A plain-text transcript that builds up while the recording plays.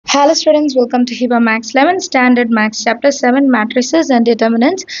Hello students, welcome to Hiba Max 11 Standard Max Chapter 7 Matrices and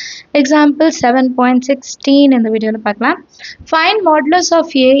Determinants. Example 7.16 in the video. Find modulus of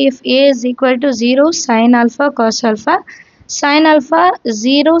A if A is equal to 0 sin alpha cos alpha, sin alpha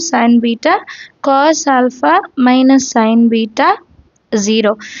 0 sin beta, cos alpha minus sin beta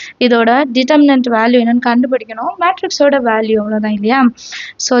 0. இதோட determinant value என்னன்னு கண்டுபிடிக்கணும். matrix ஓட value அவ்வளவுதான் இல்லையா?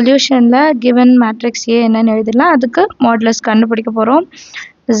 சொல்யூஷன்ல given matrix A என்னன்னு எழுதிடலாம். அதுக்கு modulus கண்டுபிடிக்க போறோம்.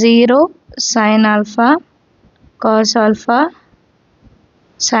 0 sin alpha cos alpha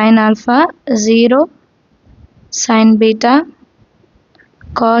sin alpha 0 sin beta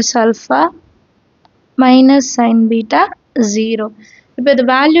cos alpha minus sin beta 0. இப்போ இந்த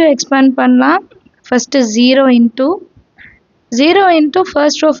value expand பண்ணலாம். first 0 into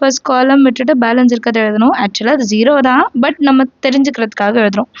first row first column விட்டுட்டு balance இருக்கிறத எழுதணும். actually அது 0 தான், but நம்ம தெரிஞ்சுக்கிறதுக்காக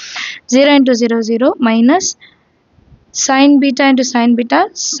எழுதுறோம். 0 into 0 0 minus sin beta into sin beta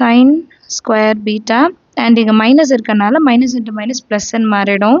sin square beta and இங்க minus இருக்கனால minus into minus plus ன்னு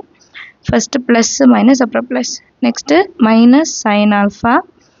மாறிடும். first plus minus அப்புறம் plus. next minus sin alpha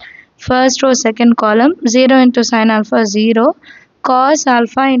first row second column 0 into sin alpha 0 cos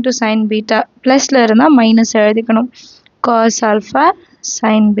alpha into sin beta plusல இருந்தா minus எழுதிக்கணும். cos alpha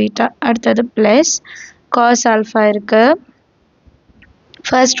sin beta அடுத்தது plus cos alpha இருக்கு.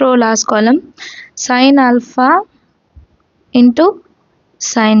 first row last column sin alpha into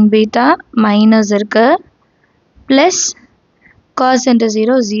sin beta minus இருக்கு plus cos into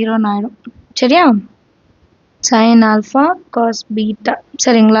 0 0 ஆயிடும். சரியா? sin alpha cos beta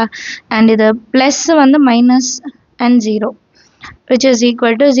சரிங்களா? and இது plus வந்து minus and 0 which is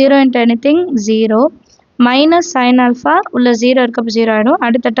equal to 0 into anything 0 minus sin alpha உள்ள 0 இருக்கப்ப 0 ஆயிடும்.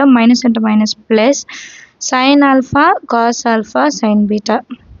 அடுத்தட்ட minus into minus plus sin alpha cos alpha sin beta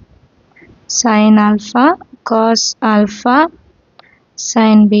sin alpha cos alpha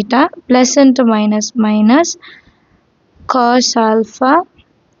sin beta plus into minus minus cos alpha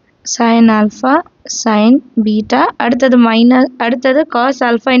sin alpha sin beta அடுத்தது minus அடுத்தது cos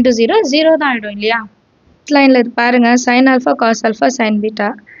alpha into 0 0 தான் ஆயிடும் இல்லையா? லைன்ல இது பாருங்க sin alpha cos alpha sin beta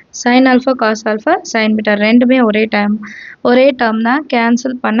sin alpha cos alpha sin beta ரெண்டுமே ஒரே டேர்ம் தான்.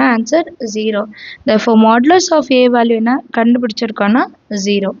 கேன்சல் பண்ண answer 0. therefore modulus of A value என்ன கண்டுபிடிச்சிருக்கோம்னா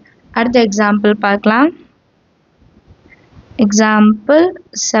 0. அடுத்த எக்ஸாம்பிள் பார்க்கலாம். எக்ஸாம்பிள்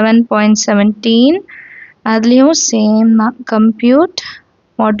 7.17 அதுலேயும் சேம் தான். compute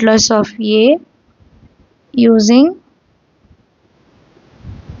modulus of A using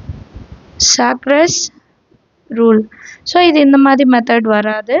Sacras rule. So இது இந்த மாதிரி மெத்தட்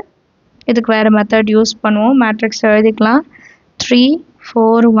வராது, இதுக்கு வேறு மெத்தட் யூஸ் பண்ணுவோம். மேட்ரிக்ஸ் எழுதிக்கலாம். 3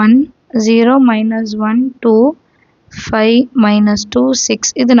 4 1 0 minus 1 2 5 minus 2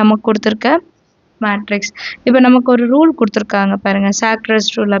 6 இது நமக்கு கொடுத்துருக்க மேட்ரிக்ஸ். இப்போ நமக்கு ஒரு ரூல் கொடுத்துருக்காங்க பாருங்கள். சாக்ரஸ்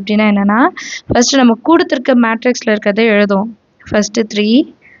ரூல் அப்படின்னா என்னென்னா, ஃபஸ்ட்டு நம்ம கொடுத்துருக்க மேட்ரிக்ஸில் இருக்கிறத எழுதுவோம். ஃபஸ்ட்டு 3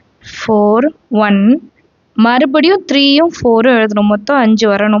 4 1 மறுபடியும் 3யும் 4ம் எழுதணும். மொத்தம் 5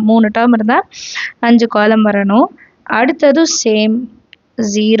 வரணும். 3 டேர்ம் இருந்தால் 5 காலம் வரணும். அடுத்தது சேம்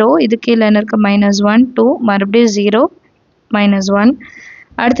 0 இது கீழே என்ன இருக்குது minus 1 2 மறுபடியும் 0 minus 1.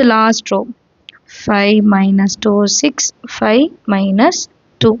 அடுத்து லாஸ்ட் ரோ 5 minus 2 6 5 minus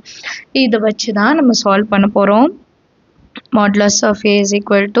 2. இதை வச்சு தான் நம்ம சால்வ் பண்ண போகிறோம். modulus of A is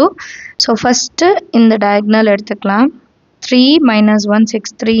equal to, so first இந்த diagonal எடுத்துக்கலாம். 3 minus 1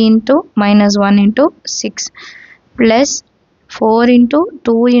 6 3 into minus 1 into 6 plus 4 into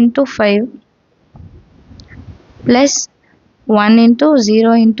 2 into 5 plus 1 into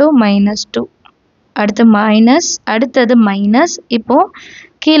 0 into minus 2. அடுத்து மைனஸ், அடுத்தது மைனஸ். இப்போது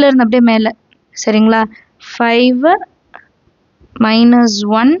கீழே இருந்து அப்படியே மேலே சரிங்களா? 5 minus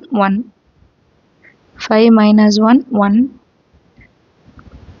 1 1 5 minus 1 1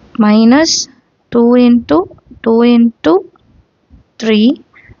 minus 2 into 2 into 3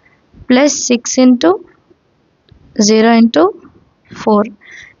 plus 6 into 0 into 4.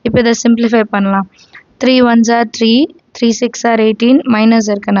 இப்போ இதை சிம்பிளிஃபை பண்ணலாம். 3 1s are 3 3 6 are 18 மைனஸ்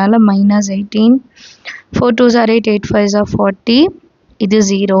இருக்கனால minus 18 4 2s are 8 8 5s are 40 இது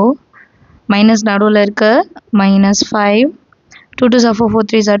 0 மைனஸ் நடுவில் இருக்க minus 5 2 2s are 4 4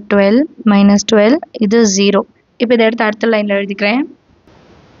 3s are 12 minus 12 இது 0. இப்போ இதை எடுத்து அடுத்த லைனில் எழுதிக்கிறேன்.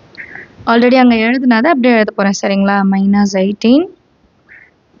 ஆல்ரெடி அங்கே எழுதுனாத அப்படியே எழுத போகிறேன் சரிங்களா? minus 18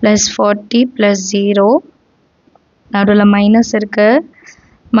 plus 40 plus 0 நடுவில் மைனஸ் இருக்கு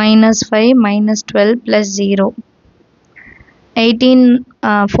minus 5 minus 12 plus 0 18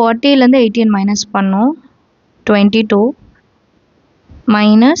 40லேருந்து 18 மைனஸ் பண்ணோம் 22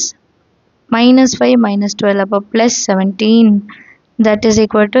 minus minus 5 minus 12 அப்போ plus 17 that is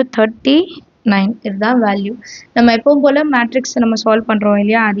equal to 30 9 இதுதான் வேல்யூ. நம்ம எப்பவும் போல மேட்ரிக்ஸ் நம்ம சால்வ் பண்றோம்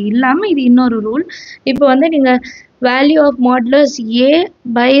இல்லையா, அது இல்லாம இது இன்னொரு ரூல். இப்போ வந்து நீங்க value of modulus A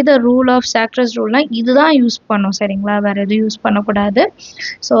by the rule of சாக்ரஸ் ரூல்னா இதுதான் யூஸ் பண்ணும் சரிங்களா, வேற எதுவும் யூஸ் பண்ணக்கூடாது.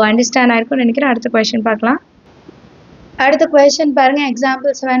 ஸோ அண்டர்ஸ்டாண்ட் ஆயிருக்கும்னு நினைக்கிறேன். அடுத்த கொஸ்டின் பார்க்கலாம். அடுத்த கொஸ்டின் பாருங்க,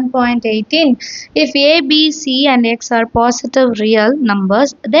 example 7.18. If A B C and X R positive real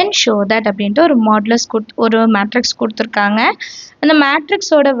numbers then show that அப்படின்ட்டு ஒரு மாடுலஸ் ஒரு மேட்ரிக்ஸ் கொடுத்துருக்காங்க. அந்த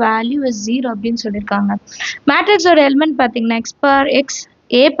மேட்ரிக்ஸோட வேல்யூ இஸ் 0 அப்படின்னு சொல்லியிருக்காங்க. மேட்ரிக்ஸோட எலிமெண்ட் பார்த்தீங்கன்னா X power X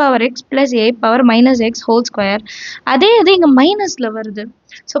a power X plus a power minus X whole square. அதே இது இங்கே மைனஸில் வருது.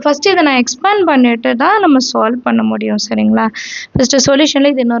 ஸோ ஃபஸ்ட்டு இதை நான் எக்ஸ்பேண்ட் பண்ணிட்டு தான் நம்ம சால்வ் பண்ண முடியும் சரிங்களா. ஃபஸ்ட்டு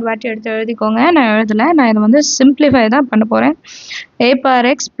சொல்யூஷனில் இது இன்னொரு வாட்டி எடுத்து எழுதிக்கோங்க. நான் எழுதலை, நான் இதை வந்து சிம்பிளிஃபை தான் பண்ண போகிறேன். A power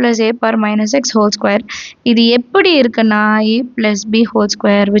X plus a power minus X whole square. இது எப்படி இருக்குன்னா ஏ plus B whole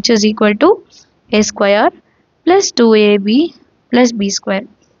square which is equal to A square plus 2ab plus B square.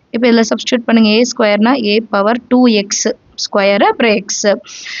 இப்போ இதில் சப்ஸ்டியூட் பண்ணுங்கள். ஏ ஸ்கொயர்னா ஏ பவர் 2x ஸ்கொயர் அப்புறம் X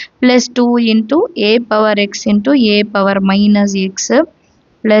plus 2 into a power X into a power minus X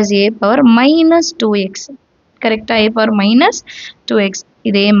plus a power minus 2x கரெக்டாக, a power minus 2x.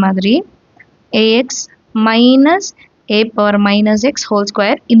 இதே மாதிரி ax minus a power minus X whole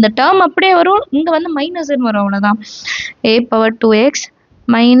square. இந்த term அப்படியே வரும், இங்கே வந்து மைனஸ்ன்னு வரும், அவ்வளோதான். A power 2x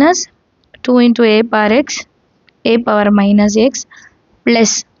minus 2 into a power X a power minus X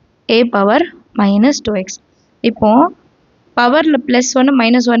plus a power minus 2x. இப்போ பவரில் ப்ளஸ் 1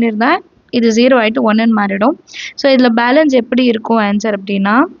 மைனஸ் 1 இருந்தால் இது 0 ஆகிட்டு 1ன்னு மாறிடும். ஸோ இதில் பேலன்ஸ் எப்படி இருக்கும் ஆன்சர்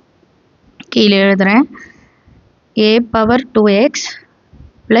அப்படின்னா கீழே எழுதுகிறேன். A power 2x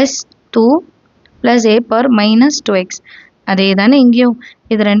plus 2 plus a power minus 2x. அதே தானே இங்கேயும்,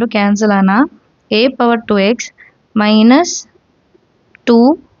 இது ரெண்டும் கேன்சல் ஆனால் a power 2x minus 2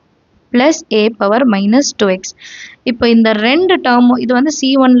 plus a power minus 2x. இப்போ இந்த ரெண்டு டேர்மும் இது வந்து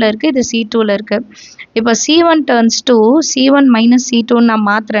C1ல் இருக்குது, இது C2ல் இருக்குது. இப்போ C1 turns to C1 minus C2ன்னு நான்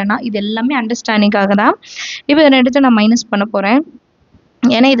மாற்றுறேன்னா இது எல்லாமே அண்டர்ஸ்டாண்டிங்காக தான். இப்போ இதை எடுத்து நான் மைனஸ் பண்ண போகிறேன்.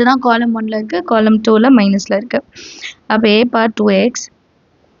 ஏன்னா இதுதான் காலம் 1ல் இருக்குது, காலம் 2ல் மைனஸில் இருக்குது. அப்போ a power 2x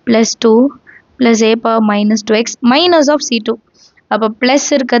plus 2 plus a power minus 2x minus of C2. அப்போ ப்ளஸ்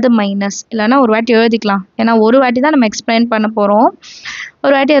இருக்கிறது மைனஸ், இல்லைனா ஒரு வாட்டி எழுதிக்கலாம். ஏன்னா ஒரு வாட்டி தான் நம்ம எக்ஸ்பிளைன் பண்ண போகிறோம்.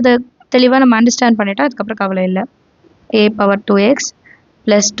 ஒரு வாட்டி அதை தெளிவாக நம்ம அண்டர்ஸ்டாண்ட் பண்ணிட்டோம், அதுக்கப்புறம் கவலை இல்லை. A power 2x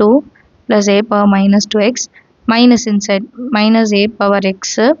plus 2 plus a power minus 2x minus inside minus a power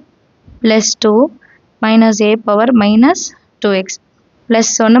X plus 2 minus a power minus 2x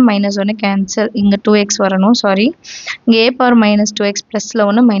plus 1 minus 1 cancel, இங்கே 2x வரணும், சாரி. இங்கே ஏ பவர் மைனஸ் 2x ப்ளஸில்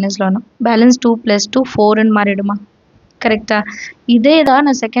 1 மைனஸில் 1 balance 2 plus 2 4ன்னு மாறிடுமா, கரெக்டாக. இதே தான்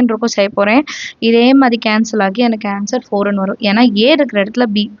நான் second ரோக்கும் செய்ய போகிறேன். இதே மாதிரி கேன்சல் ஆகி எனக்கு ஆன்சர் 4ன்னு வரும், ஏன்னா ஏ இருக்கிற இடத்துல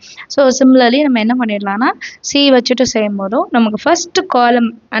பி. ஸோ சிமிலர்லி நம்ம என்ன பண்ணிடலாம்னா சி வச்சுட்டு செய்யும் போதும் நமக்கு ஃபஸ்ட்டு காலம்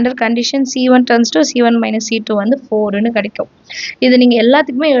under condition C1 turns to C1 minus C2 வந்து 4ன்னு கிடைக்கும். இது நீங்கள்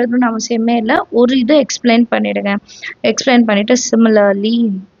எல்லாத்துக்குமே எழுதணும்னு அவசியமே இல்லை, ஒரு இது எக்ஸ்பிளைன் பண்ணிவிடுங்க. எக்ஸ்பிளைன் பண்ணிவிட்டு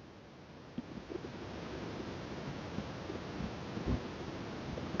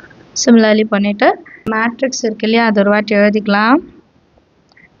சிமிலர்லி பண்ணிவிட்டு மேட்ரிக்ஸ் இருக்கு இல்லையா, அது ஒரு வாட்டி எழுதிக்கலாம்.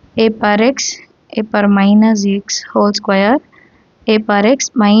 A power X a power minus X whole square a power X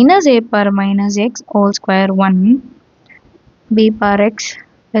minus a power minus X whole square 1 B power X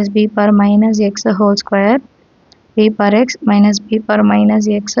plus B power minus X whole square B power X minus B power minus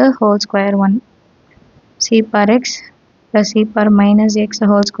X whole square 1 C power X plus C power minus X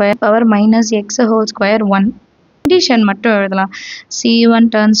whole square power minus X whole square 1. Condition மட்டும் எழுதலாம். C1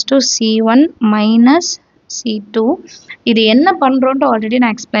 turns to C1 minus C2. இது என்ன பண்ணுறோன்ட்டு already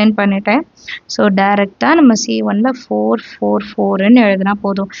நான் explain பண்ணிட்டேன். So டைரெக்டாக நம்ம C1ல் 4 4 4ன்னு எழுதினா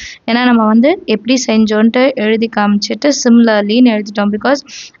போதும். ஏன்னா நம்ம வந்து எப்படி செஞ்சோன்ட்டு எழுதி காமிச்சிட்டு சிமிலர்லின்னு எழுதிட்டோம். பிகாஸ்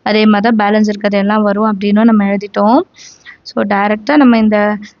அதே மாதிரி தான் பேலன்ஸ் இருக்கிறது எல்லாம் வரும் அப்படின்னு நம்ம எழுதிட்டோம். ஸோ டைரெக்டாக நம்ம இந்த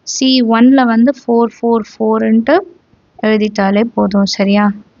C1ல் வந்து 4 4 4ன்ட்டு எழுதிட்டாலே போதும், சரியா.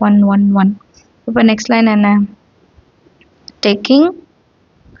 1 1 1. இப்போ நெக்ஸ்ட் லைன் என்ன, taking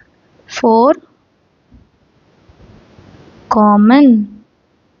 4 common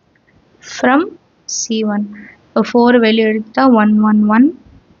from C1. இப்போ 4 வெளியே எடுத்தா 1 1 1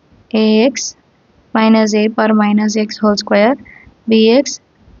 ax minus a power minus x whole square bx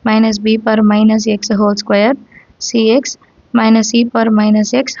minus b power minus x whole square cx minus c power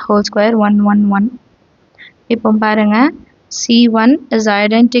minus x whole square 1 1 1. இப்போ பாருங்க C1 is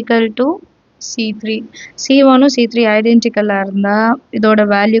identical to C3. C1 C3 ஐடென்டிக்கலாக இருந்தால் இதோட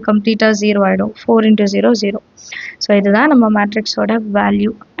value கம்ப்ளீட்டாக 0 ஆகிடும். 4 into 0 0. So இதுதான் நம்ம மேட்ரிக்ஸோட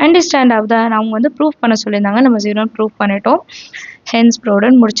value. Understand ஆகுதா? அவங்க வந்து ப்ரூவ் பண்ண சொல்லியிருந்தாங்க, நம்ம 0ன்னு ப்ரூவ் பண்ணிட்டோம். ஹென்ஸ்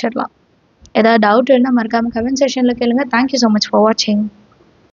ப்ரூவ்டுன்னு முடிச்சிடலாம். ஏதாவது டவுட் இருந்தால் மறக்காமல் கமெண்ட் செக்ஷனில் கேளுங்க. தேங்க்யூ ஸோ மச் ஃபார் வாட்சிங்.